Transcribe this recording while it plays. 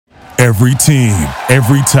Every team,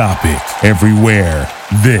 every topic, everywhere.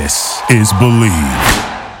 This is Believe.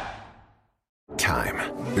 Time.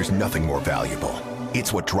 There's nothing more valuable.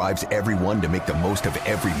 It's what drives everyone to make the most of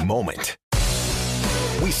every moment.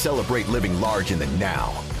 We celebrate living large in the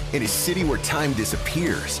now. In a city where time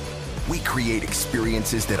disappears, we create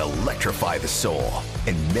experiences that electrify the soul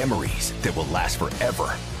and memories that will last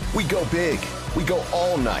forever. We go big. We go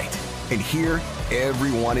all night. And here,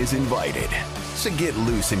 everyone is invited. So get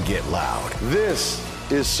loose and get loud. This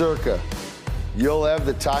is Circa. You'll have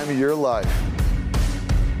the time of your life.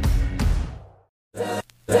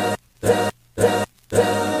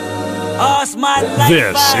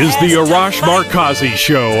 This is the Arash Markazi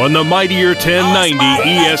Show on the Mightier 1090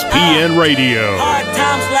 ESPN Radio.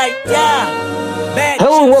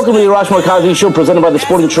 Hello and welcome to the Arash Markazi Show, presented by the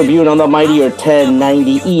Sporting Tribune on the Mightier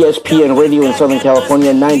 1090 ESPN Radio in Southern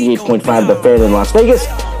California, 98.5 The Fan in Las Vegas,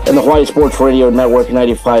 and the Hawaii Sports Radio Network,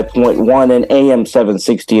 95.1 and AM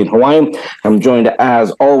 760 in Hawaii. I'm joined, as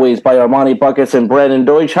always, by Armani Buckets and Brandon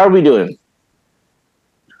Deutsch. How are we doing?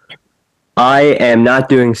 I am not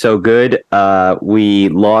doing so good. We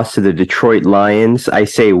lost to the Detroit Lions. I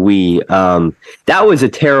say we. That was a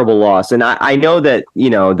terrible loss. And I know that,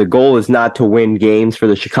 the goal is not to win games for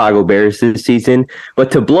the Chicago Bears this season, but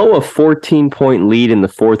to blow a 14-point lead in the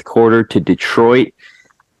fourth quarter to Detroit,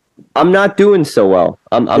 I'm not doing so well.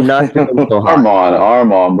 I'm not doing so hot.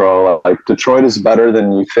 Armon, bro. Like, Detroit is better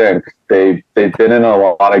than you think. They've been in a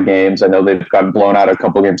lot of games. I know they've gotten blown out a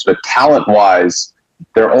couple games, but talent-wise,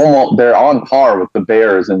 they're on par with the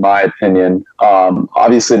Bears, in my opinion.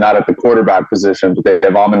 Obviously not at the quarterback position, but they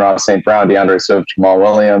have Amon-Ra St. Brown, DeAndre Swift, Jamal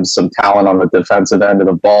Williams, some talent on the defensive end of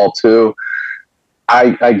the ball too.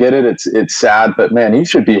 I get it. It's sad, but man, you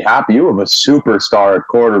should be happy. You have a superstar at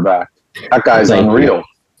quarterback. That guy's unreal.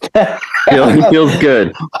 He feels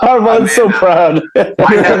good. I'm so proud.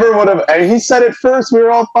 I never would have. And he said it first. We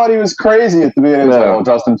all thought he was crazy at the beginning. Like, oh,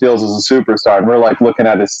 Justin Fields is a superstar, and we're like looking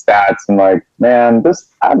at his stats and like, man, this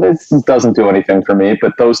doesn't do anything for me.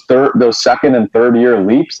 But those second and third year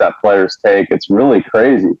leaps that players take, it's really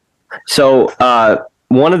crazy. So,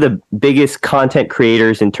 one of the biggest content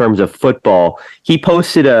creators in terms of football, he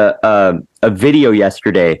posted a video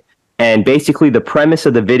yesterday. And basically the premise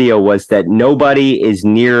of the video was that nobody is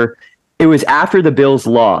near. It was after the Bills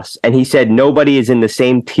loss. And he said nobody is in the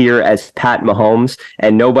same tier as Pat Mahomes,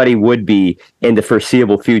 and nobody would be in the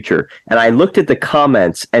foreseeable future. And I looked at the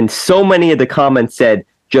comments, and so many of the comments said,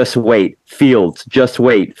 just wait, Fields, just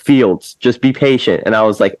wait, Fields, just be patient. And I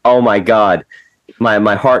was like, oh my God,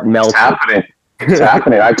 my heart melted. It's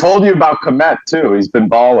happening. I told you about Komet too. He's been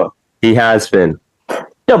balling. He has been.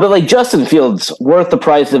 No, but like Justin Fields, worth the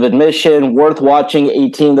price of admission, worth watching a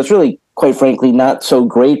team that's really, quite frankly, not so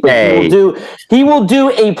great. But he will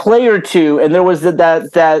do a play or two. And there was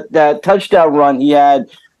that touchdown run he had.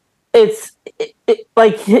 It's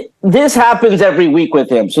like this happens every week with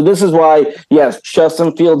him. So this is why, yes,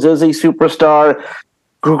 Justin Fields is a superstar.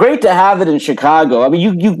 Great to have it in Chicago. I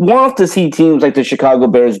mean, you want to see teams like the Chicago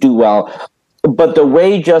Bears do well. But the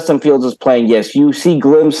way Justin Fields is playing, yes, you see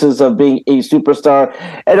glimpses of being a superstar.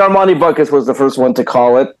 And Armani Buckets was the first one to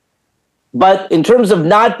call it. But in terms of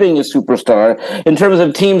not being a superstar, in terms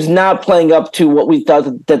of teams not playing up to what we thought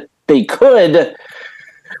that they could,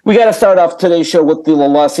 we got to start off today's show with the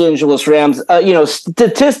Los Angeles Rams.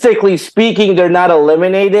 Statistically speaking, they're not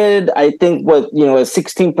eliminated. I think a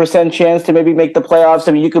 16% chance to maybe make the playoffs.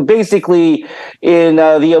 I mean, you could basically, in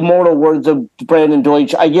the immortal words of Brandon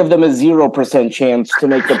Deutsch, I give them a 0% chance to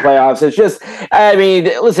make the playoffs. It's just, I mean,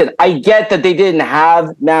 listen, I get that they didn't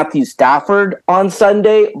have Matthew Stafford on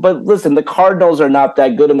Sunday, but listen, the Cardinals are not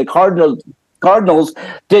that good, and the Cardinals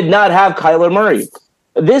did not have Kyler Murray.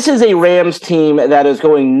 This is a Rams team that is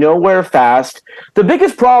going nowhere fast. The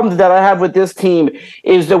biggest problem that I have with this team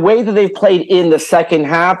is the way that they've played in the second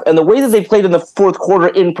half and the way that they played in the fourth quarter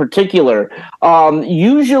in particular.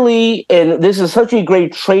 Usually, and this is such a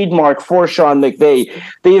great trademark for Sean McVay,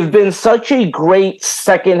 they have been such a great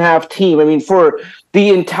second half team. I mean, for the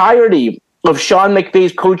entirety of Sean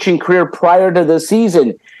McVay's coaching career prior to the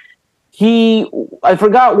season, I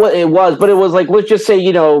forgot what it was, but it was like, let's just say,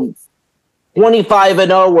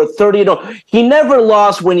 25-0 or 30-0. He never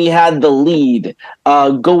lost when he had the lead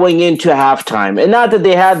going into halftime. And not that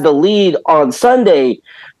they had the lead on Sunday,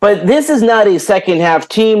 but this is not a second half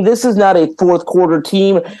team. This is not a fourth quarter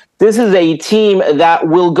team. This is a team that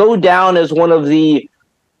will go down as one of the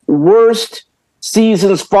worst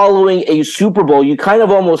seasons following a Super Bowl, you kind of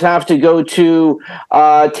almost have to go to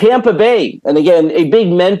Tampa Bay. And again, a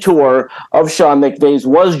big mentor of Sean McVay's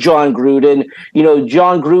was John Gruden. You know,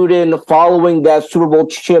 John Gruden, following that Super Bowl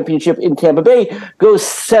championship in Tampa Bay, goes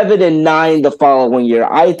 7-9 the following year.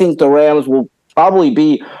 I think the Rams will probably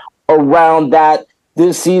be around that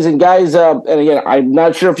this season, guys. And again, I'm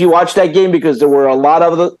not sure if you watched that game because there were a lot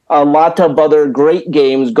of other great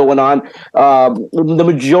games going on. The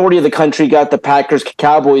majority of the country got the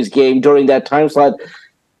Packers-Cowboys game during that time slot.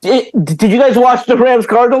 Did you guys watch the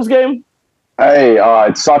Rams-Cardinals game? Hey,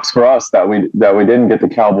 it sucks for us that we didn't get the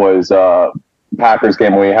Cowboys Packers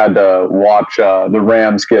game. We had to watch the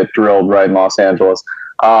Rams get drilled right in Los Angeles.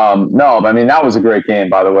 No, I mean, that was a great game,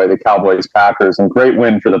 by the way, the Cowboys-Packers, and great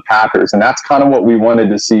win for the Packers. And that's kind of what we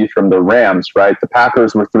wanted to see from the Rams, right? The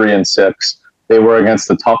Packers were 3-6. They were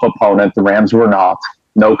against a tough opponent. The Rams were not.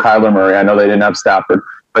 No Kyler Murray. I know they didn't have Stafford.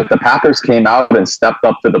 But the Packers came out and stepped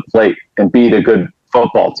up to the plate and beat a good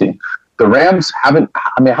football team. The Rams haven't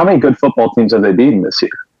 – I mean, how many good football teams have they beaten this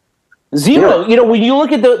year? Zero. You know, when you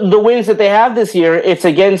look at the wins that they have this year, it's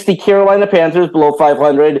against the Carolina Panthers below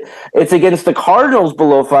 500, it's against the Cardinals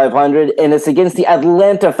below 500, and it's against the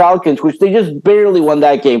Atlanta Falcons, which they just barely won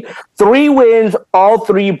that game. 3 wins, all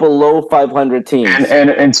 3 below 500 teams.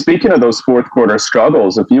 And speaking of those fourth quarter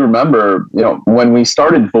struggles, if you remember, you know, when we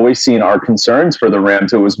started voicing our concerns for the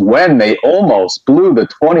Rams, it was when they almost blew the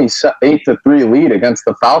 28-3 lead against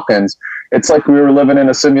the Falcons. It's like we were living in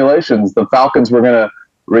a simulation. The Falcons were going to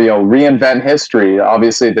reinvent history.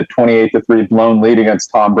 Obviously, the 28-3 blown lead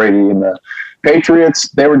against Tom Brady and the Patriots,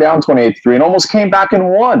 they were down 28-3 and almost came back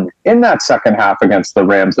and won in that second half against the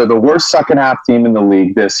Rams. They're the worst second half team in the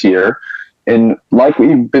league this year. And like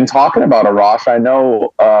we've been talking about, Arash, I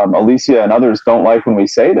know Alicia and others don't like when we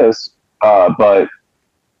say this, but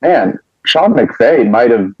man, Sean McVay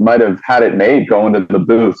might have had it made going to the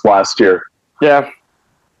booth last year. Yeah.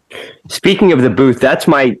 Speaking of the booth, that's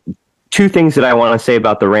my 2 things that I want to say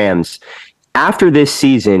about the Rams. After this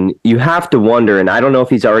season, you have to wonder, and I don't know if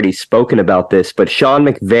he's already spoken about this, but Sean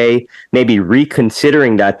McVay may be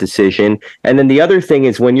reconsidering that decision. And then the other thing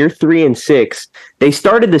is, when you're 3-6, they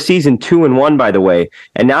started the season 2-1, by the way,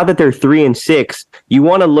 and now that they're 3-6, you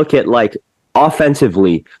want to look at, like,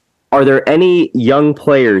 offensively. Are there any young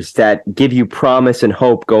players that give you promise and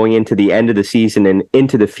hope going into the end of the season and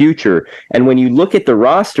into the future? And when you look at the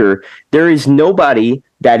roster, there is nobody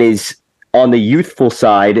that is on the youthful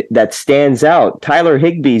side that stands out. Tyler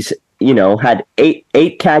Higbee's, had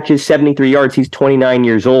eight catches, 73 yards. He's 29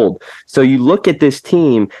 years old. So you look at this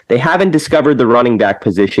team, they haven't discovered the running back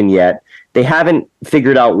position yet. They haven't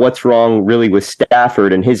figured out what's wrong really with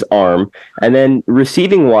Stafford and his arm. And then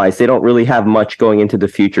receiving wise, they don't really have much going into the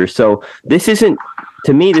future. So this isn't,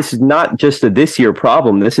 to me, this is not just a this year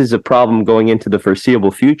problem. This is a problem going into the foreseeable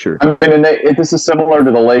future. I mean, and this is similar to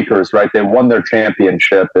the Lakers, right? They won their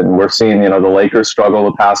championship, and we're seeing, the Lakers struggle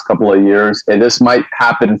the past couple of years. And this might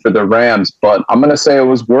happen for the Rams, but I'm going to say it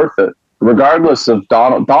was worth it. Regardless of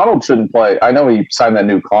Donald. Donald shouldn't play. I know he signed that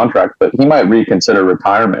new contract, but he might reconsider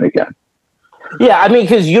retirement again. Yeah, I mean,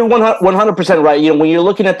 because you're 100% right. When you're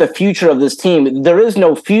looking at the future of this team, there is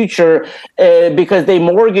no future because they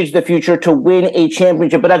mortgaged the future to win a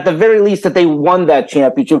championship. But at the very least, that they won that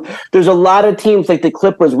championship. There's a lot of teams like the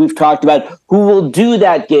Clippers we've talked about who will do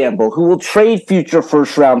that gamble, who will trade future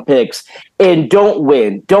first-round picks and don't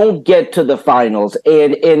win, don't get to the finals.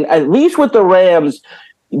 And at least with the Rams,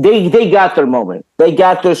 They got their moment. They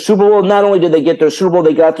got their Super Bowl. Not only did they get their Super Bowl,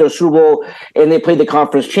 they got their Super Bowl, and they played the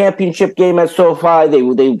conference championship game at SoFi.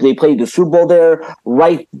 They played the Super Bowl there,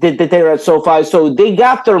 right there at SoFi. So they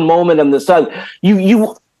got their moment in the sun.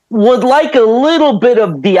 You would like a little bit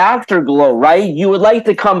of the afterglow, right? You would like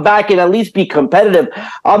to come back and at least be competitive.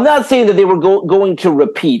 I'm not saying that they were going to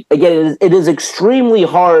repeat. Again, it is extremely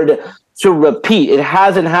hard to repeat. It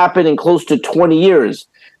hasn't happened in close to 20 years.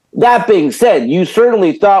 That being said, you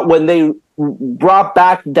certainly thought when they brought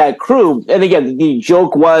back that crew, and again, the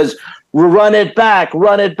joke was, run it back.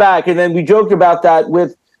 And then we joked about that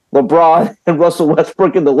with LeBron and Russell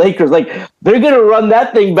Westbrook and the Lakers. Like, they're going to run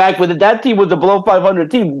that thing back with it. That team was the below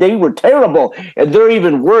 500 team. They were terrible, and they're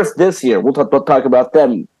even worse this year. We'll talk about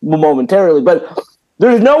them momentarily. But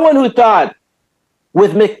there's no one who thought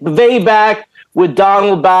with McVay back, with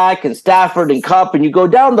Donald back, and Stafford and Kupp, and you go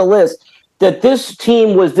down the list, that this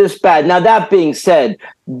team was this bad. Now, that being said,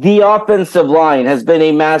 the offensive line has been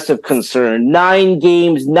a massive concern. 9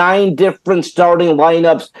 games, 9 different starting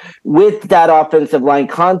lineups with that offensive line.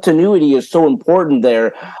 Continuity is so important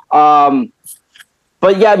there.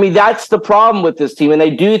 But, yeah, I mean, that's the problem with this team. And I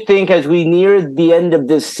do think as we near the end of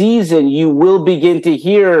this season, you will begin to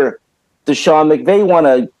hear does Sean McVay want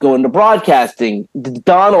to go into broadcasting?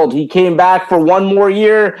 Donald, he came back for one more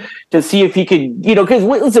year to see if he could, because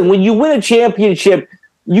listen, when you win a championship,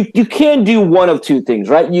 you can do one of two things,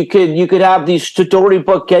 right? You could have the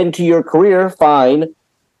storybook end to your career, fine,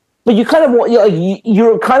 but you kind of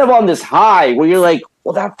you're kind of on this high where you're like,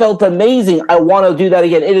 well, that felt amazing. I want to do that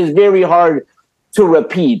again. It is very hard to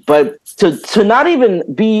repeat, but to not even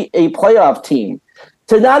be a playoff team,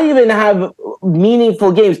 to not even have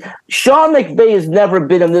meaningful games. Sean McVay has never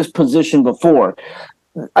been in this position before.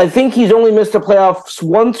 I think he's only missed the playoffs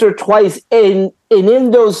once or twice, and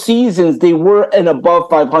in those seasons, they were an above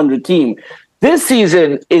 500 team. This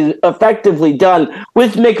season is effectively done.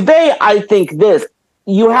 With McVay, I think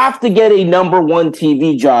you have to get a number one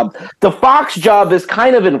TV job. The Fox job is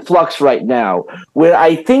kind of in flux right now, where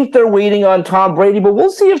I think they're waiting on Tom Brady, but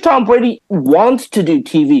we'll see if Tom Brady wants to do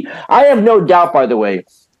TV. I have no doubt, by the way,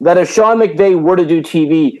 that if Sean McVay were to do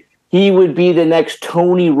TV, he would be the next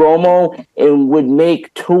Tony Romo and would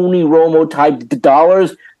make Tony Romo type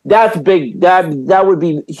dollars. That's big. That would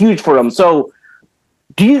be huge for him. So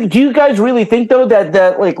do you guys really think, though,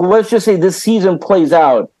 that like, let's just say this season plays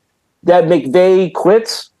out, that McVay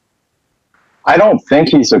quits? I don't think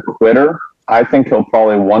he's a quitter. I think he'll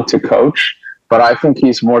probably want to coach, but I think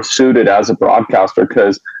he's more suited as a broadcaster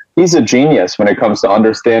because he's a genius when it comes to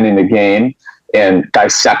understanding the game and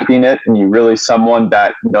dissecting it. And you really someone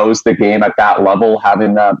that knows the game at that level,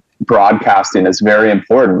 having that broadcasting is very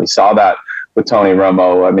important. We saw that with Tony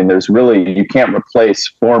Romo. I mean, you can't replace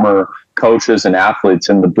former coaches and athletes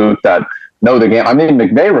in the booth that know the game. I mean,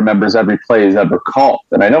 McVay remembers every play he's ever called.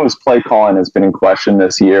 And I know his play calling has been in question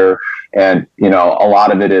this year. And, a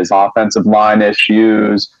lot of it is offensive line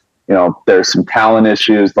issues. There's some talent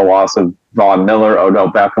issues. The loss of Von Miller, Odell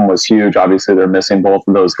Beckham was huge. Obviously, they're missing both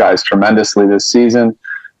of those guys tremendously this season.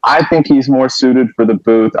 I think he's more suited for the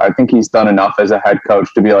booth. I think he's done enough as a head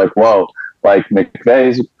coach to be like, whoa, like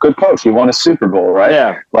McVay's a good coach. He won a Super Bowl, right?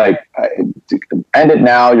 Yeah. Like, end it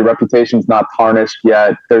now. Your reputation's not tarnished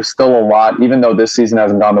yet. There's still a lot, even though this season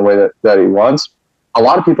hasn't gone the way that he wants. A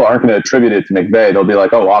lot of people aren't going to attribute it to McVay. They'll be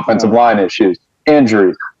like, oh, offensive line issues,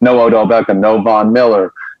 injuries, no Odell Beckham, no Von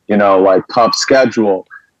Miller, like tough schedule,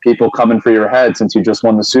 people coming for your head since you just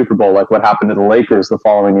won the Super Bowl, like what happened to the Lakers the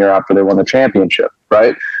following year after they won the championship,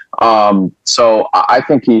 right? So I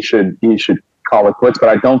think he should call it quits, but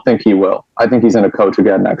I don't think he will. I think he's going to coach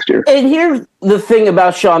again next year. And here's the thing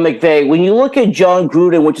about Sean McVay. When you look at John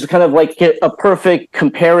Gruden, which is kind of like a perfect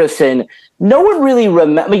comparison, no one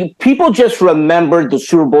really people just remembered the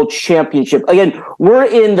Super Bowl championship. Again, we're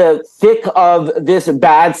in the thick of this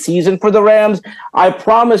bad season for the Rams. I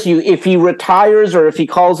promise you, if he retires or if he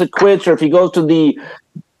calls it quits or if he goes to the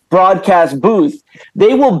broadcast booth,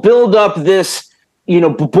 they will build up this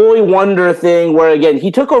boy wonder thing where, again, he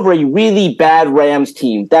took over a really bad Rams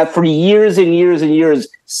team that for years and years and years,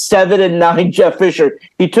 7-9 Jeff Fisher,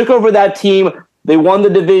 he took over that team. They won the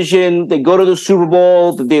division. They go to the Super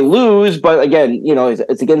Bowl. They lose, but again,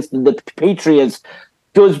 it's against the Patriots.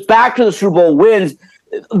 Goes back to the Super Bowl, wins.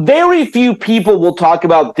 Very few people will talk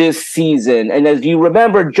about this season. And as you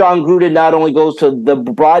remember, John Gruden not only goes to the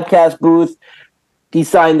broadcast booth, he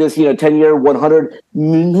signed this, 10-year, $100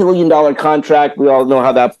 million contract. We all know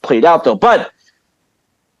how that played out, though. But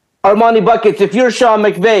Armani Buckets, if you're Sean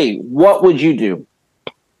McVay, what would you do?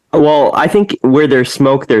 Well, I think where there's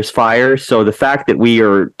smoke, there's fire. So the fact that we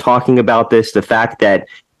are talking about this, the fact that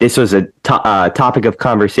this was a topic of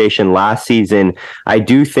conversation last season, I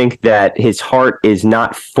do think that his heart is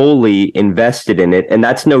not fully invested in it. And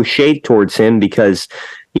that's no shade towards him because,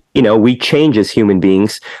 we change as human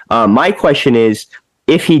beings. My question is,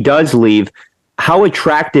 if he does leave, how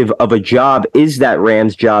attractive of a job is that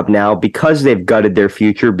Rams job now because they've gutted their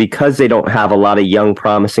future, because they don't have a lot of young,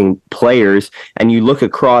 promising players? And you look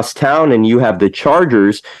across town and you have the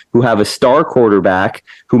Chargers, who have a star quarterback,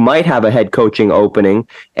 who might have a head coaching opening.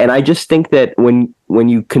 And I just think that when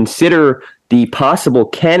you consider the possible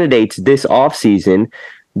candidates this offseason,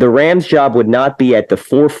 the Rams job would not be at the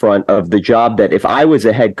forefront of the job that if I was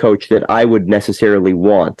a head coach that I would necessarily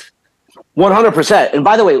want. 100%. And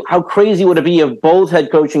by the way, how crazy would it be if both head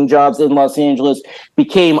coaching jobs in Los Angeles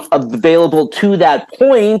became available to that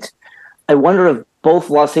point? I wonder if both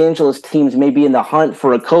Los Angeles teams may be in the hunt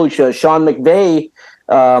for a coach. Sean McVay,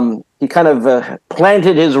 he kind of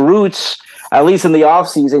planted his roots, at least in the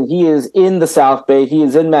offseason. He is in the South Bay. He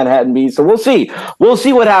is in Manhattan Beach. So we'll see. We'll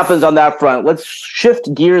see what happens on that front. Let's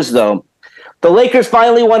shift gears, though. The Lakers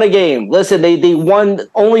finally won a game. Listen, they won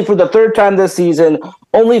only for the third time this season,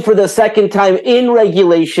 only for the second time in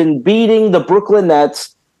regulation, beating the Brooklyn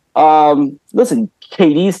Nets. Listen,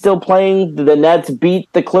 KD's still playing. The Nets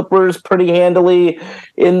beat the Clippers pretty handily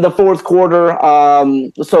in the fourth quarter.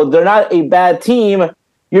 So they're not a bad team.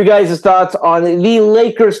 Your guys' thoughts on the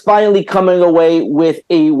Lakers finally coming away with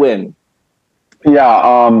a win? Yeah,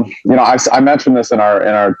 I mentioned this in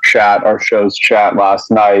our show's chat last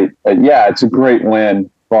night. Yeah, it's a great win,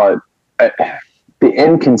 but the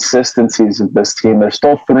inconsistencies of this team, they're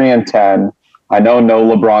still 3-10. I know no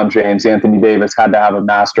LeBron James. Anthony Davis had to have a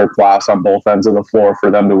master class on both ends of the floor for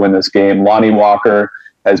them to win this game. Lonnie Walker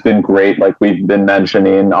has been great, like we've been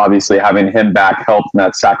mentioning. Obviously, having him back helped in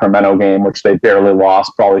that Sacramento game, which they barely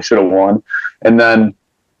lost, probably should have won. And then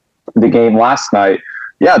the game last night,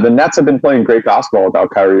 yeah, the Nets have been playing great basketball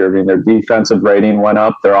without Kyrie Irving. Their defensive rating went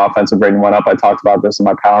up. Their offensive rating went up. I talked about this in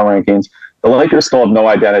my power rankings. The Lakers still have no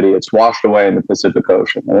identity. It's washed away in the Pacific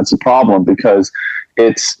Ocean. And it's a problem because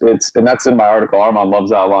it's and that's in my article. Armand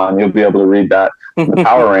loves that line. You'll be able to read that in the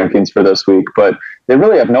power rankings for this week. But they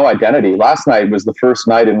really have no identity. Last night was the first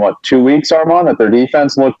night in 2 weeks, Armand, that their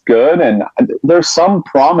defense looked good. And there's some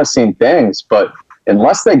promising things, but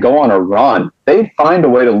unless they go on a run, they find a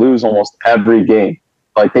way to lose almost every game.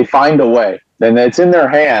 Like, they find a way, and it's in their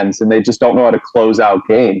hands, and they just don't know how to close out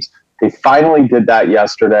games. They finally did that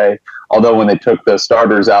yesterday, although when they took the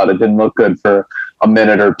starters out, it didn't look good for a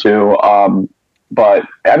minute or two. But,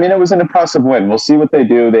 I mean, it was an impressive win. We'll see what they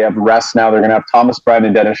do. They have rest now. They're going to have Thomas Bryant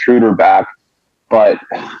and Dennis Schroeder back. But,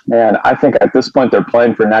 man, I think at this point they're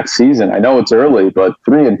playing for next season. I know it's early, but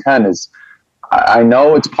 3-10 is – I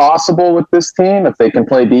know it's possible with this team, if they can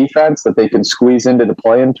play defense, that they can squeeze into the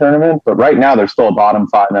play-in tournament. But right now, they're still a bottom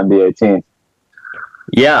 5 NBA team.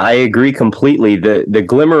 Yeah, I agree completely. The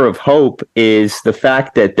glimmer of hope is the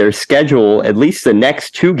fact that their schedule, at least the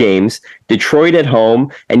next 2 games, Detroit at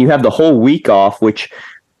home, and you have the whole week off, which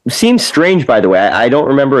seems strange, by the way. I don't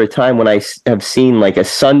remember a time when I have seen like a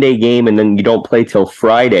Sunday game and then you don't play till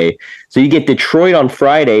Friday. So you get Detroit on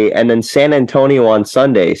Friday and then San Antonio on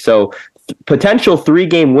Sunday. So potential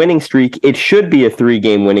 3-game winning streak. It should be a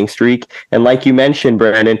 3-game winning streak. And like you mentioned,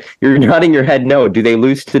 Brandon, you're nodding your head no. Do they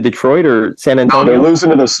lose to Detroit or San Antonio? No, they're losing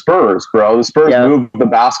to the Spurs, bro. The Spurs move the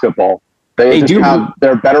basketball.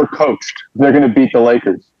 They're better coached. They're going to beat the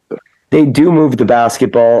Lakers. They do move the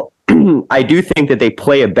basketball. I do think that they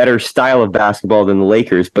play a better style of basketball than the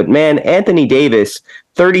Lakers. But, man, Anthony Davis,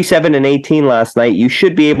 37 and 18 last night. You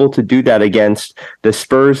should be able to do that against the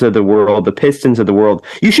Spurs of the world, the Pistons of the world.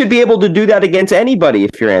 You should be able to do that against anybody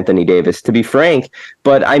if you're Anthony Davis, to be frank.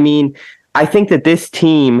 But, I mean, I think that this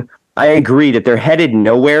team, I agree that they're headed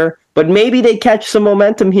nowhere. But maybe they catch some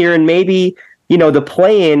momentum here and maybe – the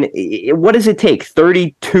play-in, what does it take?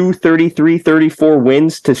 32, 33, 34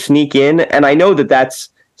 wins to sneak in? And I know that that's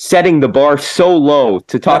setting the bar so low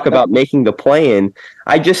to talk about making the play-in.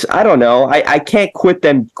 I don't know. I can't quit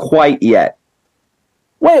them quite yet.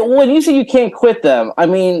 Wait, when you say you can't quit them, I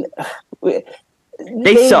mean...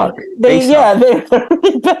 They suck. They suck. They're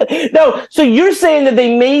really bad. No, so you're saying that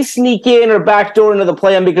they may sneak in or backdoor into the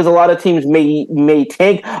play-in because a lot of teams may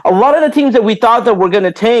tank. A lot of the teams that we thought that were going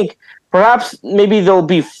to tank, perhaps maybe they'll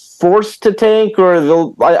be forced to tank, or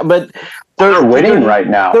but they're winning right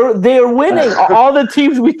now. They're winning. All the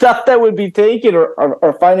teams we thought that would be tanking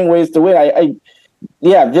are finding ways to win.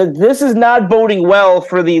 This is not boding well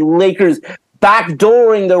for the Lakers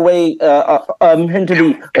backdooring their way into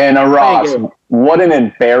the. And Ross, what an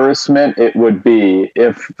embarrassment it would be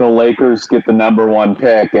if the Lakers get the number 1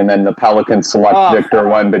 pick and then the Pelicans select Victor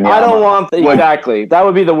Wembanyama. I don't want exactly. That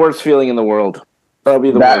would be the worst feeling in the world. That would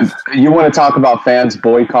be the worst. You want to talk about fans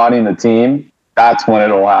boycotting the team? That's when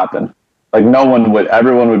it'll happen. Like,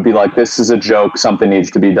 everyone would be like, this is a joke, something needs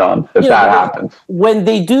to be done if that happens. When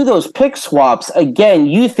they do those pick swaps, again,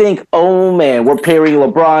 you think, oh man, we're pairing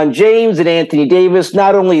LeBron James and Anthony Davis.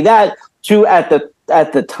 Not only that,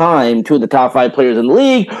 at the time, 2 of the top 5 players in the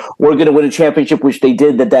league. We're going to win a championship, which they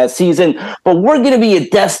did that season. But we're going to be a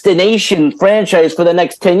destination franchise for the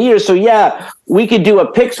next 10 years. So, yeah, we could do a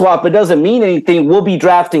pick swap. It doesn't mean anything. We'll be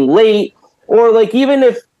drafting late. Or, like, even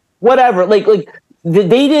if whatever,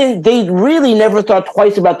 they really never thought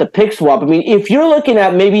twice about the pick swap. I mean, if you're looking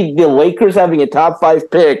at maybe the Lakers having a top 5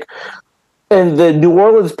 pick and the New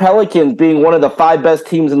Orleans Pelicans being one of the 5 best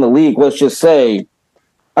teams in the league, let's just say,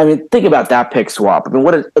 I mean, think about that pick swap. I mean,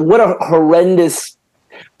 what a horrendous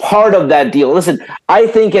part of that deal. Listen, I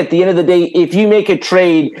think at the end of the day, if you make a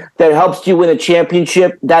trade that helps you win a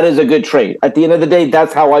championship, that is a good trade. At the end of the day,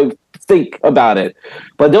 that's how I think about it.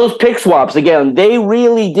 But those pick swaps, again, they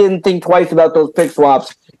really didn't think twice about those pick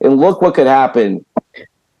swaps, and look what could happen.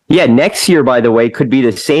 Yeah, next year, by the way, could be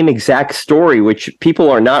the same exact story, which people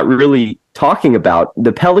are not really talking about.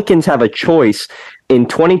 The Pelicans have a choice. in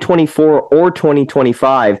 2024 or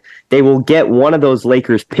 2025, they will get one of those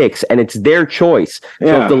Lakers picks, and it's their choice. Yeah.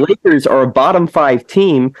 So if the Lakers are a bottom 5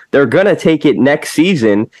 team, they're going to take it next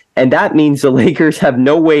season, and that means the Lakers have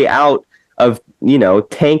no way out of,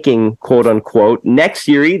 tanking, quote unquote, next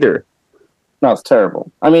year either. No, it's terrible.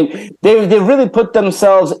 I mean, they've really put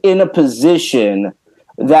themselves in a position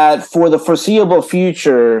that for the foreseeable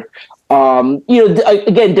future,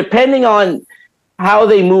 again, depending on how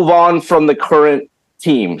they move on from the current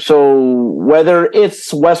team. So whether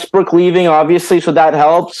it's Westbrook leaving, obviously, so that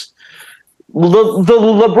helps. The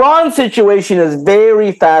LeBron situation is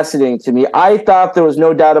very fascinating to me. I thought there was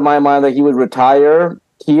no doubt in my mind that he would retire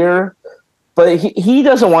here, but he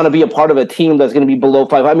doesn't want to be a part of a team that's going to be below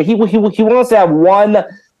 5. I mean, he wants to have one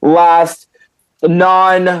last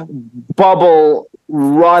non-bubble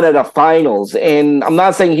run at a finals, and I'm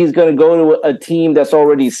not saying he's going to go to a team that's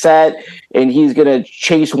already set and he's going to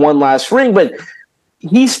chase one last ring, but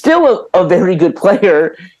he's still a very good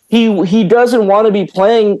player. He doesn't want to be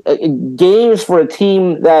playing games for a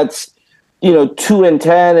team that's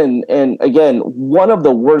 2-10 and again one of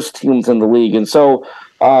the worst teams in the league, and so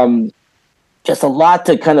just a lot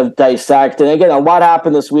to kind of dissect. And again, a lot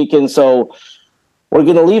happened this weekend, so we're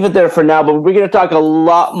going to leave it there for now, but we're going to talk a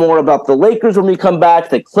lot more about the Lakers when we come back,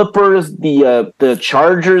 the Clippers, the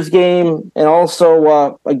Chargers game, and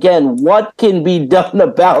also, again, what can be done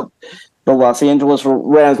about the Los Angeles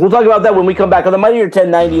Rams. We'll talk about that when we come back on the Mightier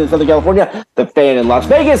 1090 in Southern California, the Fan in Las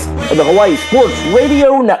Vegas, and the Hawaii Sports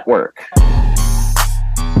Radio Network.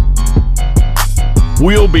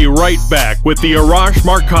 We'll be right back with the Arash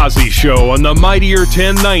Markazi Show on the Mightier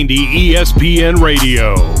 1090 ESPN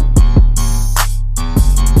Radio.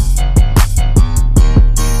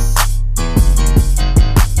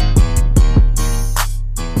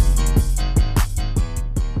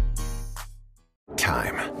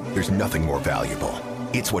 Time. There's nothing more valuable.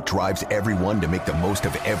 It's what drives everyone to make the most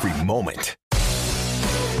of every moment.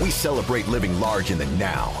 We celebrate living large in the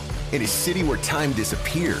now. In a city where time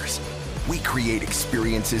disappears, we create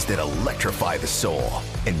experiences that electrify the soul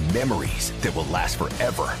and memories that will last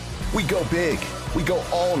forever. We go big, we go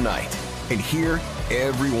all night, and here,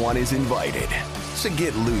 everyone is invited. So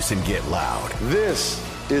get loose and get loud. This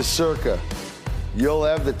is Circa. You'll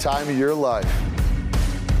have the time of your life.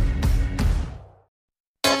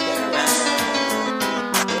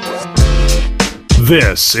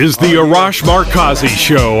 This is the Arash Markazi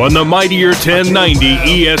Show on the Mightier 1090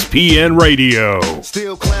 ESPN Radio.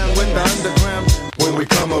 Still clown with the underground when we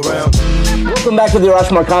come around. Welcome back to the Arash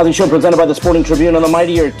Markazi Show, presented by the Sporting Tribune on the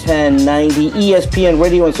Mightier 1090 ESPN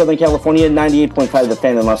Radio in Southern California, 98.5 The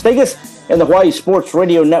Fan in Las Vegas, and the Hawaii Sports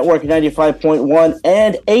Radio Network, 95.1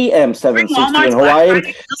 and AM 760 in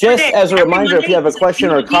Hawaii. Just as a reminder, if you have a question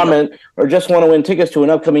or a comment or just want to win tickets to an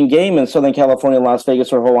upcoming game in Southern California, Las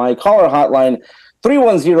Vegas, or Hawaii, call our hotline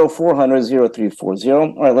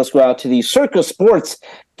 310-400-0340. All right, let's go out to the Circa Sports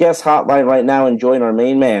guest hotline right now and join our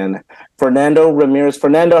main man, Fernando Ramirez.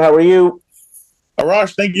 Fernando, how are you?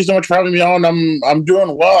 Arash, thank you so much for having me on. I'm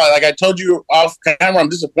doing well. Like I told you off camera, I'm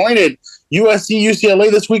disappointed. USC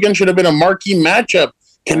UCLA this weekend should have been a marquee matchup.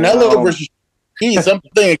 Canelo versus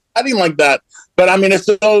something exciting like that. But I mean,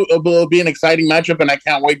 it'll be an exciting matchup, and I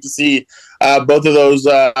can't wait to see both of those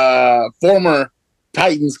former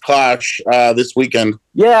Titans clash this weekend.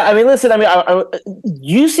 Yeah, I mean, listen,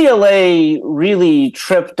 UCLA really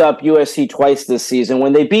tripped up USC twice this season.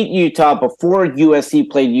 When they beat Utah before USC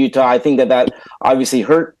played Utah, I think that obviously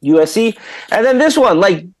hurt USC. And then this one,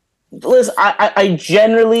 listen, I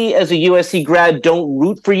generally, as a USC grad, don't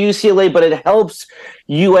root for UCLA, but it helps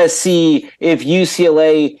USC if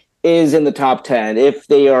UCLA is in the top 10, if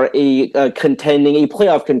they are a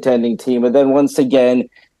playoff contending team. And then once again,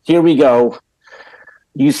 here we go.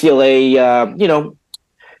 UCLA,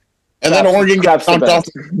 and then Oregon got bumped off.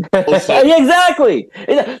 Exactly.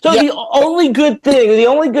 So the only good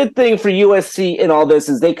thing for USC in all this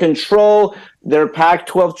is they control their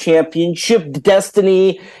Pac-12 championship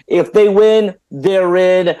destiny. If they win, they're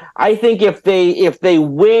in. I think if they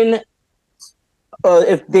win,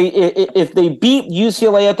 if they beat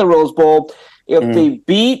UCLA at the Rose Bowl, if they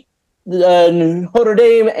beat Notre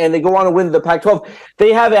Dame and they go on to win the Pac-12,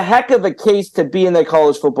 they have a heck of a case to be in the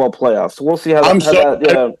college football playoffs. So we'll see how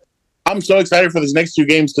that. I'm so excited for these next two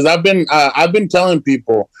games because I've been telling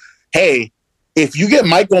people, hey, if you get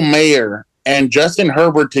Michael Mayer and Justin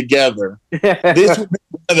Herbert together, this would be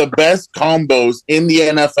one of the best combos in the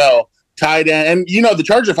NFL. Tight end, and the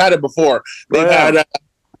Chargers have had it before. They've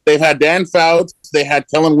had Dan Fouts, they had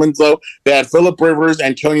Kellen Winslow, they had Phillip Rivers,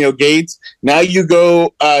 Antonio Gates. Now you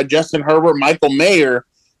go Justin Herbert, Michael Mayer.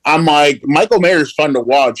 I'm like, Michael Mayer is fun to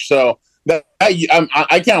watch. So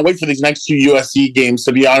I can't wait for these next two USC games,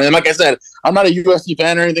 to be honest. And like I said, I'm not a USC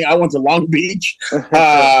fan or anything. I went to Long Beach,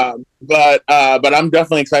 but I'm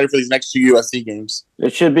definitely excited for these next two USC games.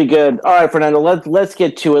 It should be good. All right, Fernando, let's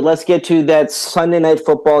get to it. Let's get to that Sunday night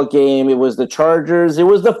football game. It was the Chargers. It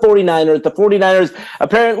was the 49ers. The 49ers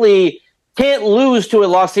apparently can't lose to a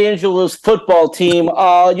Los Angeles football team.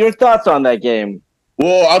 Your thoughts on that game?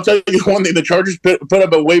 Well, I'll tell you one thing. The Chargers put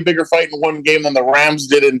up a way bigger fight in one game than the Rams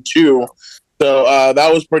did in two. So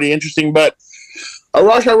that was pretty interesting. But,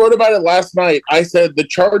 Arash, I wrote about it last night. I said the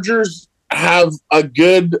Chargers have a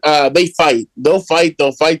good they fight. They'll fight.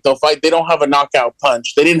 They don't have a knockout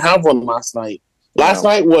punch. They didn't have one last night. Last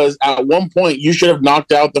night was, at one point, you should have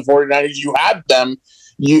knocked out the 49ers. You had them.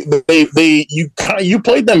 You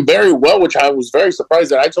played them very well, which I was very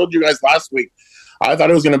surprised at. I told you guys last week I thought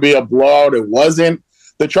it was going to be a blowout. It wasn't.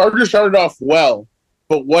 The Chargers started off well,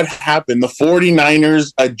 but what happened? The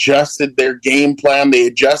 49ers adjusted their game plan. They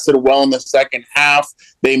adjusted well in the second half.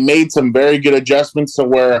 They made some very good adjustments to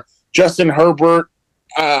where Justin Herbert,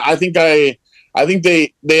 I think they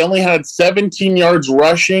only had 17 yards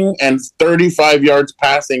rushing and 35 yards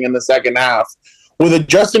passing in the second half. With a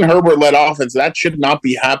Justin Herbert-led offense, that should not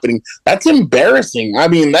be happening. That's embarrassing. I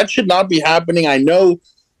mean, that should not be happening. I know,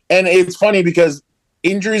 and it's funny because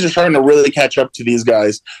injuries are starting to really catch up to these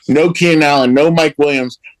guys. No Keenan Allen, no Mike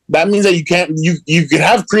Williams. That means that you could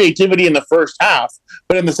have creativity in the first half,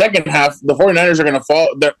 but in the second half, the 49ers are going to fall.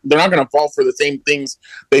 They're not going to fall for the same things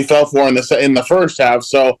they fell for in the first half.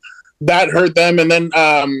 So that hurt them. And then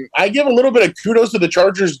I give a little bit of kudos to the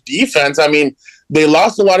Chargers defense. I mean, they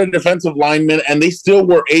lost a lot of defensive linemen, and they still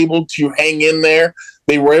were able to hang in there.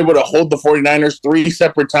 They were able to hold the 49ers 3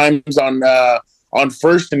 separate times on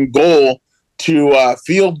first and goal to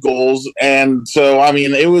field goals. And so, I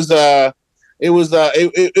mean, it was a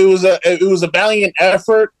valiant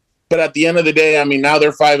effort. But at the end of the day, I mean, now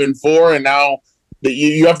they're 5-4, and now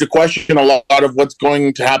you have to question a lot of what's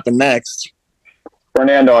going to happen next.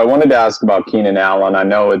 Fernando, I wanted to ask about Keenan Allen. I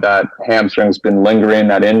know that hamstring's been lingering,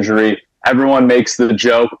 that injury. Everyone makes the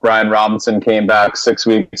joke. Brian Robinson came back 6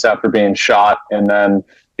 weeks after being shot, and then,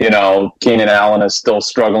 Keenan Allen is still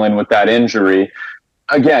struggling with that injury.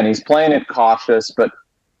 Again, he's playing it cautious, but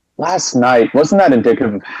last night, wasn't that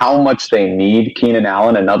indicative of how much they need Keenan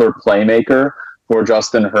Allen, another playmaker for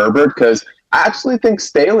Justin Herbert? Because I actually think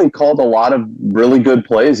Staley called a lot of really good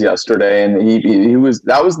plays yesterday, and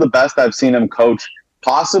that was the best I've seen him coach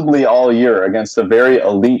possibly all year against a very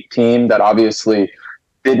elite team that obviously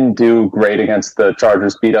didn't do great against the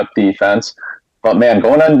Chargers beat-up defense. But, man,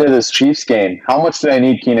 going into this Chiefs game, how much did I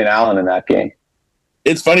need Keenan Allen in that game?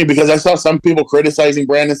 It's funny because I saw some people criticizing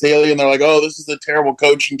Brandon Staley, and they're like, oh, this is a terrible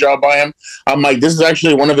coaching job by him. I'm like, this is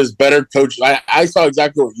actually one of his better coaches. I saw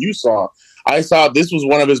exactly what you saw. I saw this was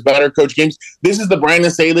one of his better coach games. This is the Brandon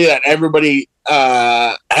Staley that everybody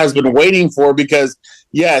has been waiting for because,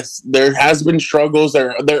 yes, there has been struggles.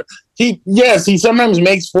 He sometimes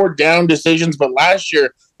makes 4th down decisions, but last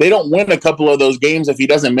year they don't win a couple of those games if he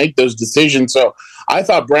doesn't make those decisions. So I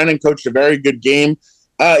thought Brandon coached a very good game.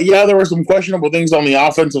 There were some questionable things on the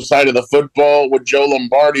offensive side of the football with Joe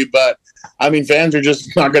Lombardi, but, I mean, fans are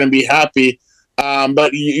just not going to be happy.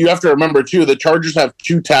 But you have to remember, too, the Chargers have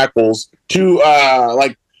 2 tackles.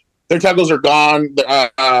 Their tackles are gone.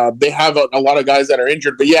 They have a lot of guys that are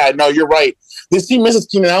injured. But, yeah, no, you're right. This team misses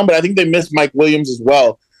Keenan Allen, but I think they miss Mike Williams as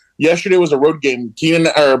well. Yesterday was a road game.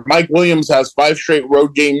 Mike Williams has 5 straight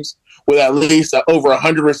road games with at least over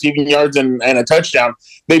 100 receiving yards and a touchdown.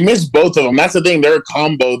 They missed both of them. That's the thing. They're a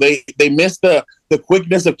combo. They missed the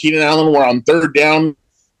quickness of Keenan Allen where on 3rd down,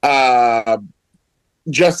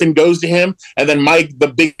 Justin goes to him, and then Mike, the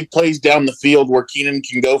big plays down the field where Keenan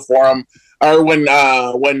can go for him, or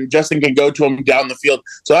when Justin can go to him down the field.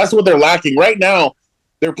 So that's what they're lacking. Right now,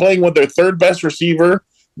 they're playing with their 3rd best receiver,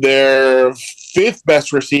 their 5th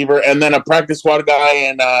best receiver, and then a practice squad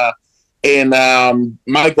guy and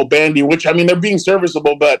Michael Bandy, which, I mean, they're being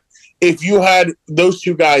serviceable, but if you had those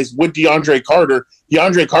 2 guys with DeAndre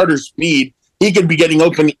Carter's speed, he could be getting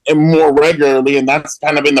open more regularly, and that's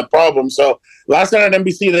kind of been the problem. So last night on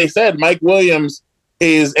NBC, they said Mike Williams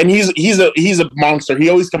he's a monster. He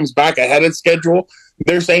always comes back ahead of schedule.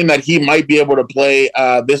 They're saying that he might be able to play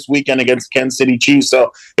this weekend against Kansas City Chiefs.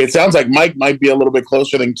 So it sounds like Mike might be a little bit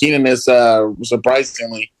closer than Keenan is,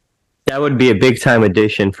 surprisingly. That would be a big-time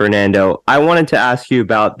addition, Fernando. I wanted to ask you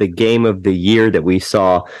about the game of the year that we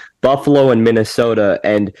saw, Buffalo and Minnesota,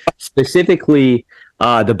 and specifically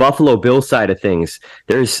the Buffalo Bills side of things.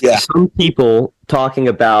 There's some people talking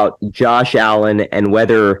about Josh Allen and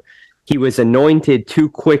whether he was anointed too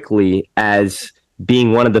quickly as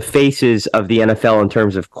being one of the faces of the NFL in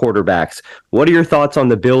terms of quarterbacks. What are your thoughts on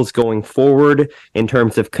the Bills going forward in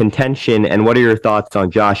terms of contention, and what are your thoughts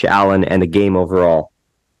on Josh Allen and the game overall?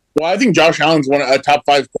 Well, I think Josh Allen's a top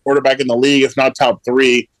 5 quarterback in the league, if not top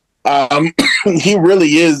 3. He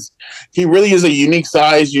really is. He really is a unique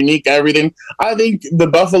size, unique everything. I think the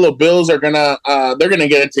Buffalo Bills are they're gonna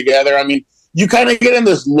get it together. I mean, you kind of get in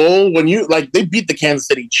this lull when they beat the Kansas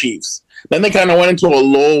City Chiefs. Then they kind of went into a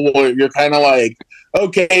lull where you're kind of like,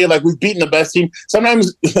 okay, like we've beaten the best team.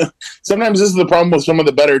 Sometimes this is the problem with some of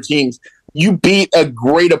the better teams. You beat a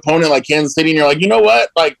great opponent like Kansas City, and you're like, you know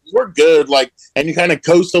what, like we're good, like, and you kind of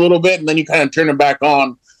coast a little bit, and then you kind of turn it back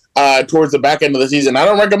on towards the back end of the season. I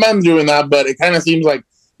don't recommend doing that, but it kind of seems like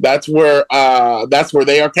that's where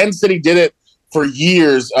they are. Kansas City did it for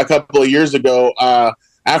years, a couple of years ago.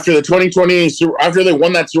 After the 2020, after they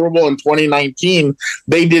won that Super Bowl in 2019,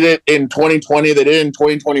 they did it in 2020. They did it in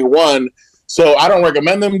 2021. So I don't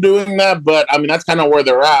recommend them doing that, but I mean that's kind of where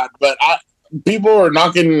they're at. But people are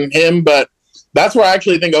knocking him, but that's where I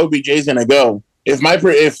actually think OBJ is going to go. If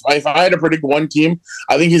I had to predict one team,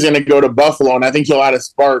 I think he's going to go to Buffalo, and I think he'll add a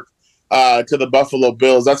spark to the Buffalo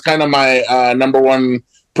Bills. That's kind of my number one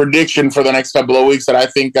prediction for the next couple of weeks. That I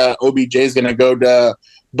think OBJ is going to go to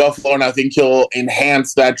Buffalo, and I think he'll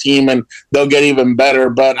enhance that team, and they'll get even better.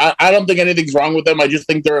 But I don't think anything's wrong with them. I just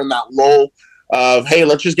think they're in that lull of, hey,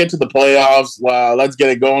 let's just get to the playoffs. Let's get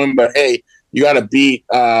it going. But hey, you got to beat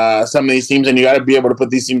some of these teams, and you got to be able to put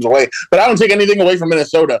these teams away. But I don't take anything away from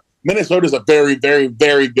Minnesota. Minnesota's a very, very,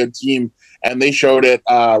 very good team, and they showed it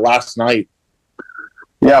last night.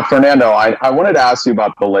 Yeah, Fernando, I wanted to ask you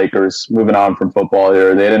about the Lakers, moving on from football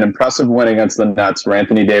here. They had an impressive win against the Nets, where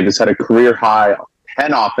Anthony Davis had a career high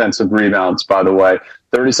 10 offensive rebounds, by the way,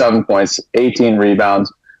 37 points, 18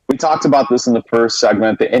 rebounds. We talked about this in the first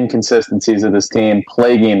segment, the inconsistencies of this team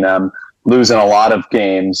plaguing them, losing a lot of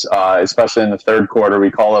games, especially in the third quarter. We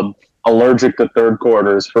call them allergic to third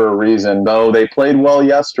quarters for a reason, though they played well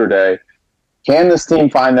yesterday. Can this team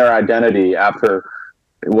find their identity after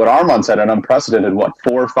what Armand said, an unprecedented, 4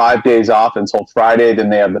 or 5 days off until Friday? Then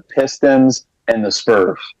they have the Pistons and the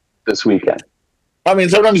Spurs this weekend. I mean,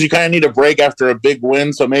 sometimes you kind of need a break after a big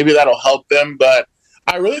win, so maybe that'll help them. But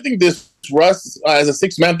I really think this Russ as a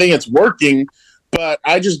 6-man thing, it's working, but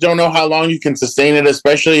I just don't know how long you can sustain it,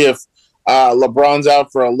 especially if LeBron's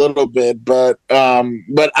out for a little bit. But I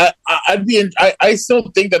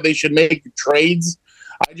still think that they should make trades.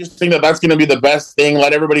 I just think that that's going to be the best thing.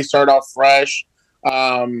 Let everybody start off fresh.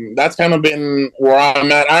 That's kind of been where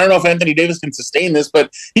I'm at. I don't know if Anthony Davis can sustain this,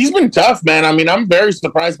 but he's been tough, man. I mean, I'm very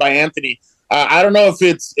surprised by Anthony. I don't know if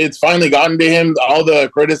it's finally gotten to him, all the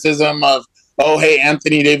criticism of, oh, hey,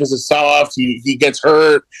 Anthony Davis is soft. He gets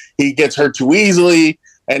hurt. He gets hurt too easily.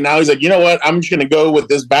 And now he's like, you know what? I'm just going to go with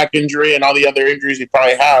this back injury and all the other injuries he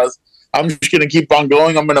probably has. I'm just going to keep on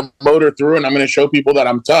going. I'm going to motor through, and I'm going to show people that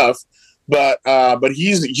I'm tough. But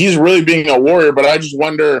he's really being a warrior. But I just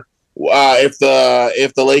wonder if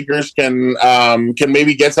the Lakers can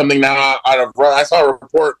maybe get something now out of Russ. I saw a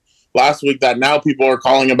report last week that now people are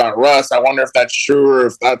calling about Russ. I wonder if that's true or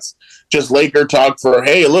if that's just Laker talk for,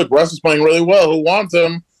 hey, look, Russ is playing really well. Who wants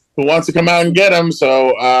him? Who wants to come out and get him?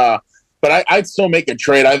 So, but I'd still make a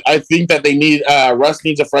trade. I think that they need Russ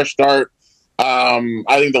needs a fresh start.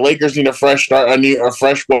 I think the Lakers need a fresh start,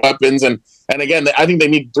 fresh weapons, and again, I think they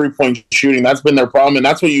need 3-point shooting. That's been their problem, and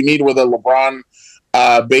that's what you need with a LeBron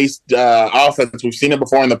based offense. We've seen it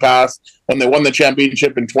before in the past when they won the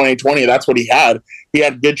championship in 2020. That's what he had. He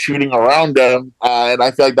had good shooting around him, and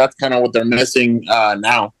I feel like that's kind of what they're missing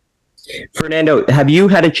now. Fernando, have you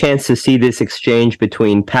had a chance to see this exchange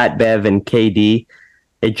between Pat Bev and KD?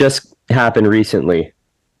 It just happened recently.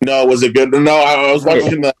 No, was it good? No, I was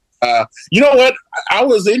watching the. You know what? I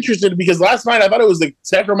was interested because last night I thought it was the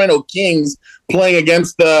Sacramento Kings playing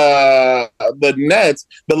against the Nets.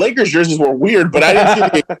 The Lakers jerseys were weird, but I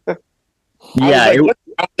didn't see it. Yeah,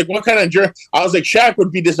 what kind of jersey? I was like, Shaq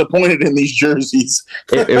would be disappointed in these jerseys.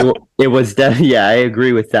 it was yeah, I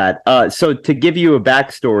agree with that. So to give you a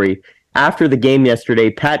backstory, after the game yesterday,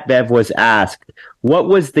 Pat Bev was asked, what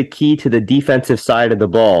was the key to the defensive side of the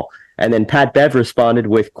ball? And then Pat Bev responded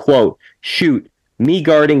with, quote, shoot, me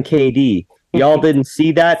guarding KD. Y'all didn't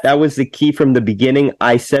see that? That was the key from the beginning.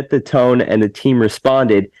 I set the tone and the team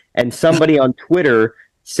responded. And somebody on Twitter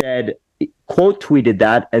said, quote tweeted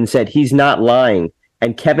that and said, he's not lying.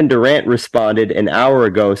 And Kevin Durant responded an hour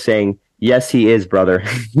ago saying, yes, he is, brother.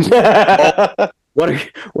 What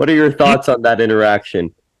are your thoughts on that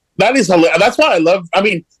interaction? That is hilarious. That's why I love, I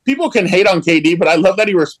mean, people can hate on KD, but I love that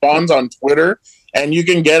he responds on Twitter and you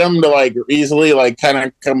can get him to like easily like kind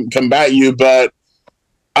of combat you. But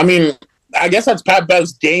I mean, I guess that's Pat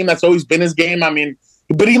Bev's game. That's always been his game. I mean,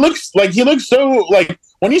 but he looks so like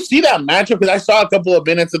when you see that matchup, because I saw a couple of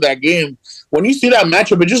minutes of that game. When you see that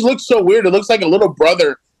matchup, it just looks so weird. It looks like a little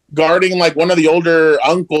brother guarding like one of the older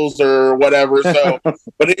uncles or whatever. So,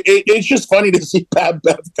 but it's just funny to see Pat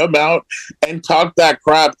Bev come out and talk that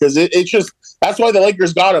crap, because it's just, that's why the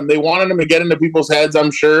Lakers got him. They wanted him to get into people's heads,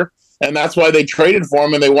 I'm sure. And that's why they traded for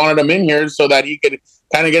him, and they wanted him in here so that he could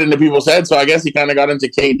kind of get into people's heads. So I guess he kind of got into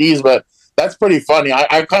KD's, but that's pretty funny.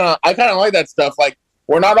 I kind of like that stuff. Like,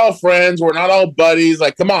 we're not all friends. We're not all buddies.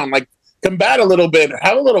 Like, come on, like, combat a little bit,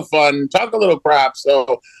 have a little fun, talk a little crap.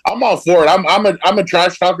 So I'm all for it. I'm a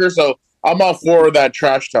trash talker, so I'm all for that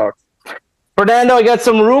trash talk. Fernando, I got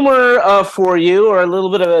some rumor for you, or a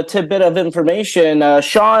little bit of a tidbit of information. Not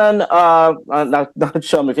Sean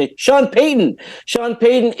McVay, Sean Payton. Sean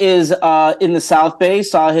Payton is in the South Bay.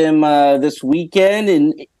 Saw him this weekend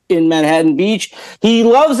in Manhattan Beach. He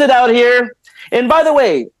loves it out here. And by the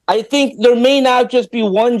way, I think there may not just be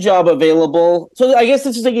one job available. So I guess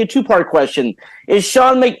this is like a two-part question. Is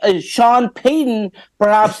Sean Payton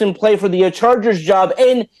perhaps in play for the Chargers job?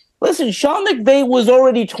 And listen, Sean McVay was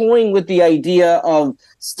already toying with the idea of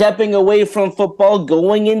stepping away from football,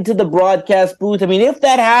 going into the broadcast booth. I mean, if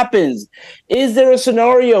that happens, is there a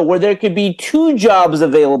scenario where there could be two jobs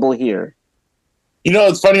available here? You know,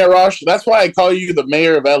 it's funny, Arash. That's why I call you the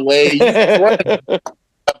mayor of LA.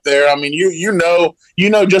 Up there. I mean, you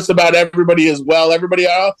know just about everybody as well. Everybody,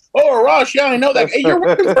 Arash, yeah, I know that. Hey, you're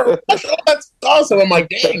working for Arash. Oh, that's awesome. I'm like,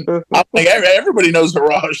 dang. I'm like, everybody knows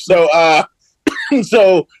Arash. So,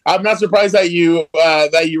 so I'm not surprised that you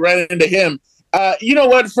ran into him. You know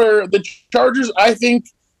what? For the Chargers, I think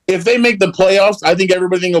if they make the playoffs, I think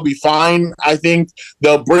everything will be fine. I think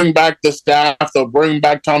they'll bring back the staff. They'll bring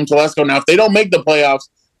back Tom Telesco. Now, if they don't make the playoffs,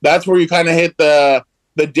 that's where you kind of hit the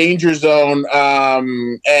danger zone,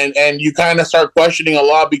 and you kind of start questioning a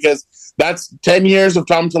lot, because that's 10 years of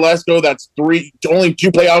Tom Telesco. That's only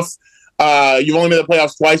two playoffs. You've only made the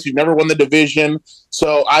playoffs twice. You've never won the division.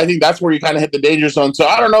 So I think that's where you kind of hit the danger zone. So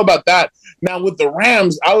I don't know about that. Now with the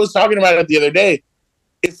Rams, I was talking about it the other day.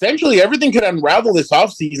 Essentially, everything could unravel this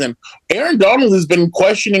offseason. Aaron Donald has been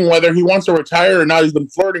questioning whether he wants to retire or not. He's been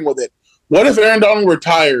flirting with it. What if Aaron Donald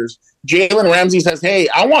retires? Jalen Ramsey says, hey,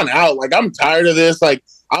 I want out. Like, I'm tired of this. Like,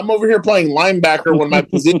 I'm over here playing linebacker when my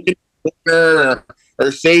position is corner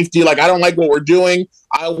or safety. Like, I don't like what we're doing.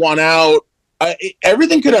 I want out.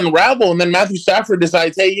 Everything could unravel. And then Matthew Stafford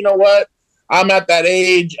decides, hey, you know what? I'm at that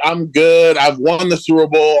age. I'm good. I've won the Super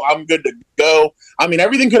Bowl. I'm good to go. I mean,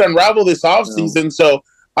 everything could unravel this offseason. Yeah. So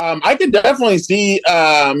I could definitely see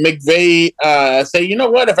McVay say, you know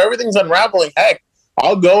what? If everything's unraveling, heck,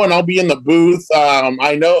 I'll go and I'll be in the booth.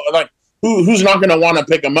 I know, like, who's not going to want to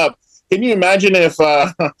pick him up? Can you imagine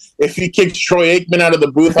if he kicks Troy Aikman out of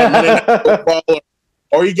the booth on Monday Night Football,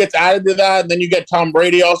 or he gets added to that, and then you get Tom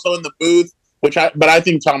Brady also in the booth, but I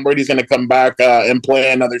think Tom Brady's going to come back and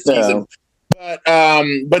play another season. Yeah.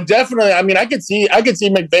 But definitely, I mean, I could see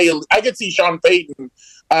McVay, I could see Sean Payton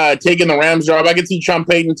taking the Rams job. I could see Sean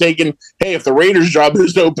Payton taking, hey, if the Raiders job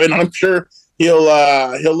is open, I'm sure he'll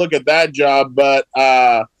look at that job, but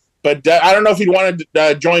I don't know if he'd want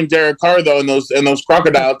to join Derek Carr though in those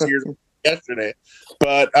crocodile tears yesterday.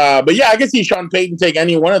 But yeah, I can see Sean Payton take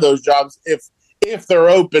any one of those jobs if they're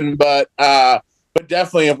open. But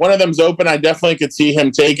definitely, if one of them's open, I definitely could see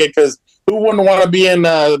him take it, because who wouldn't want to be in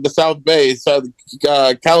the South Bay, so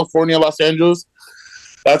California, Los Angeles?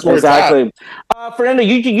 That's where exactly. It's at. Fernando,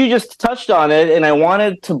 you just touched on it, and I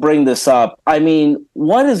wanted to bring this up. I mean,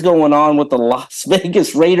 what is going on with the Las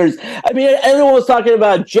Vegas Raiders? I mean, everyone was talking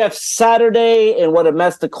about Jeff Saturday and what a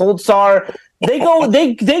mess the Colts are. They go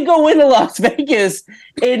into Las Vegas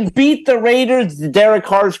and beat the Raiders. Derek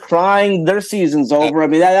Carr's crying. Their season's over. I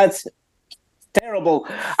mean, that's terrible.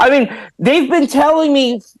 I mean, they've been telling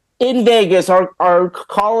me in Vegas, our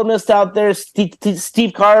columnist out there,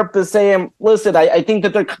 Steve Carp, is saying, listen, I think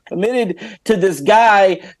that they're committed to this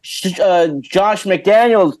guy, Josh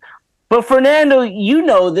McDaniels. But Fernando, you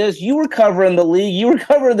know this. You were covering the league. You were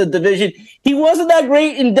covering the division. He wasn't that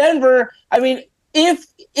great in Denver. I mean, if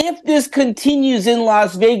this continues in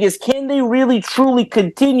Las Vegas, can they really, truly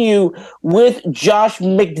continue with Josh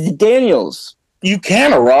McDaniels? You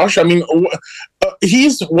can, Arash. I mean,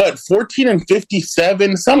 he's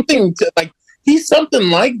 14-57, something like he's something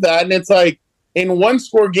like that, and it's like in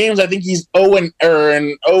one-score games, I think he's 0-9,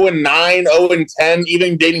 0-10,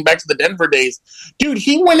 even dating back to the Denver days. Dude,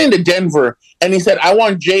 he went into Denver and he said, "I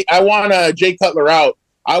want Jay Cutler out.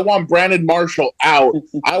 I want Brandon Marshall out.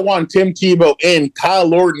 I want Tim Tebow in, Kyle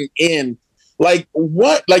Lorton in." Like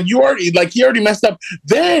what? Like he already messed up.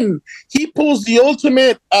 Then he pulls the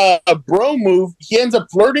ultimate bro move. He ends up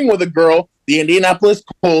flirting with a girl, the Indianapolis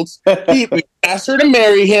Colts. He asks her to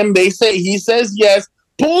marry him. He says yes.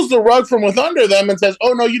 Pulls the rug from with under them and says,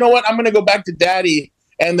 "Oh no, you know what? I'm going to go back to Daddy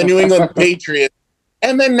and the New England Patriots."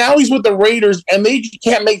 And then now he's with the Raiders, and they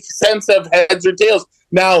can't make sense of heads or tails.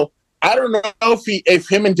 Now, I don't know if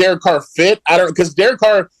him and Derek Carr fit. I don't, because Derek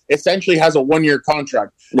Carr essentially has a 1-year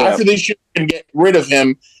contract. Yeah. After this year, they can get rid of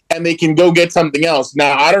him, and they can go get something else.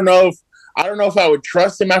 Now, I don't know if I would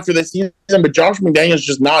trust him after this season, but Josh McDaniels is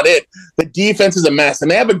just not it. The defense is a mess, and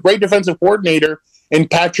they have a great defensive coordinator in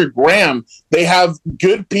Patrick Graham. They have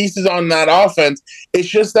good pieces on that offense. It's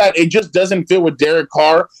just that it just doesn't fit with Derek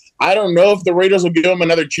Carr. I don't know if the Raiders will give him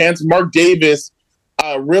another chance. Mark Davis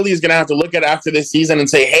really is going to have to look at after this season and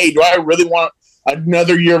say, hey, do I really want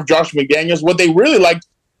another year of Josh McDaniels? What they really liked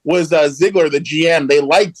was Ziegler, the GM. They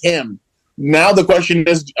liked him. Now the question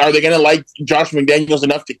is, are they going to like Josh McDaniels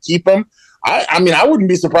enough to keep him? I mean, I wouldn't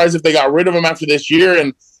be surprised if they got rid of him after this year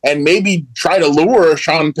and maybe try to lure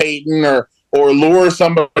Sean Payton or lure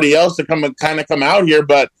somebody else to come out here.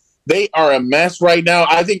 But they are a mess right now.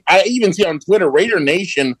 I think I even see on Twitter, Raider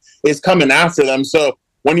Nation is coming after them. So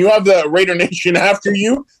when you have the Raider Nation after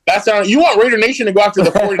you, you want Raider Nation to go after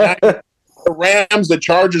the 49ers, the Rams, the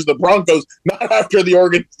Chargers, the Broncos, not after the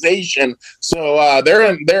organization. So they're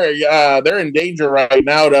in danger right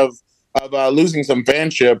now of losing some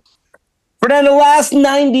fanship. Fernando, last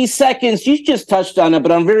 90 seconds, you just touched on it,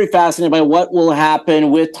 but I'm very fascinated by what will happen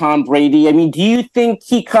with Tom Brady. I mean, do you think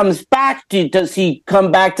he comes back? Does he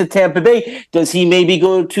come back to Tampa Bay? Does he maybe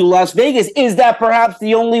go to Las Vegas? Is that perhaps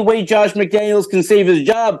the only way Josh McDaniels can save his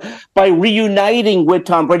job, by reuniting with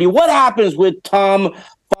Tom Brady? What happens with Tom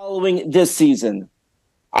following this season?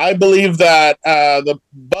 I believe that the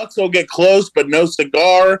Bucs will get close, but no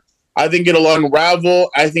cigar. I think it'll unravel.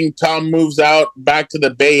 I think Tom moves out back to the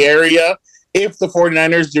Bay Area. If the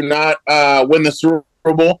 49ers do not win the Super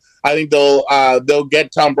Bowl, I think they'll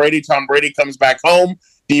get Tom Brady. Tom Brady comes back home.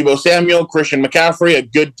 Deebo Samuel, Christian McCaffrey, a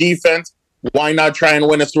good defense. Why not try and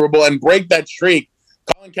win a Super Bowl and break that streak?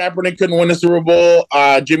 Colin Kaepernick couldn't win a Super Bowl.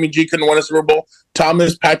 Jimmy G couldn't win a Super Bowl.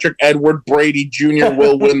 Thomas Patrick Edward Brady Jr.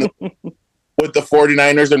 will win with the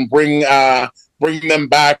 49ers and bring them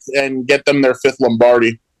back and get them their 5th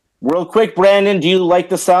Lombardi. Real quick, Brandon, do you like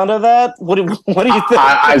the sound of that? What do you think?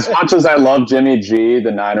 As much as I love Jimmy G,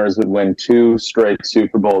 the Niners would win 2 straight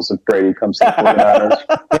Super Bowls if Brady comes to the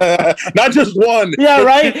 49ers. Not just one. Yeah,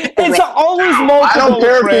 right? It's always multiple. I don't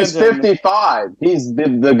care if he's 55. He's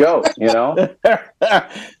the GOAT, you know?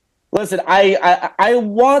 Listen, I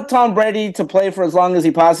want Tom Brady to play for as long as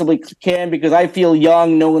he possibly can, because I feel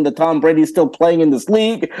young knowing that Tom Brady's still playing in this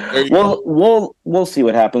league. We'll see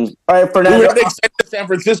what happens. All right, Fernando. We already sent to San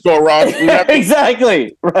Francisco, Ross.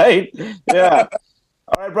 Exactly. Right. Yeah.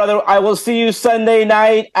 All right, brother. I will see you Sunday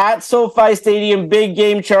night at SoFi Stadium. Big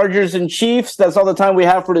game, Chargers and Chiefs. That's all the time we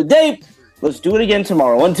have for today. Let's do it again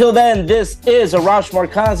tomorrow. Until then, this is Arash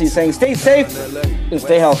Markazi saying stay safe and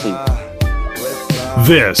stay healthy.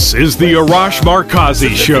 This is the Arash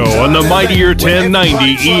Markazi Show on the Mightier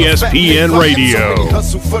 1090 ESPN Radio.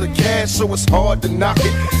 Hustle for the cash, so it's hard to knock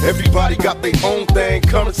it. Everybody got their own thing,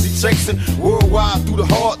 currency chasing. Worldwide through the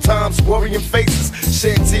hard times, worrying faces.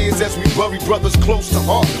 Shed tears as we bury brothers close to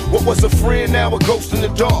heart. What was a friend, now a ghost in the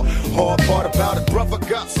dark. Hard part about it, brother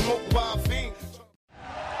got smoked by a fiend.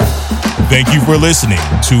 Thank you for listening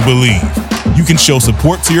to Believe. You can show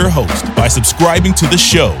support to your host by subscribing to the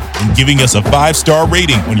show and giving us a 5-star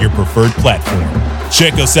rating on your preferred platform.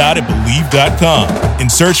 Check us out at Believe.com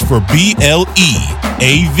and search for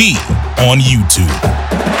BLEAV on YouTube.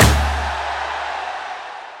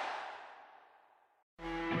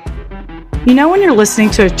 You know when you're listening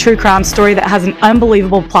to a true crime story that has an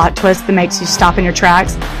unbelievable plot twist that makes you stop in your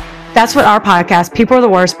tracks? That's what our podcast, People Are the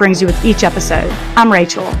Worst, brings you with each episode. I'm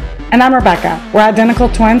Rachel. And I'm Rebecca. We're identical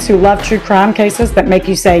twins who love true crime cases that make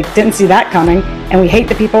you say, didn't see that coming, and we hate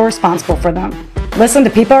the people responsible for them. Listen to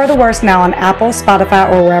People Are the Worst now on Apple, Spotify,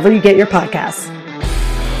 or wherever you get your podcasts.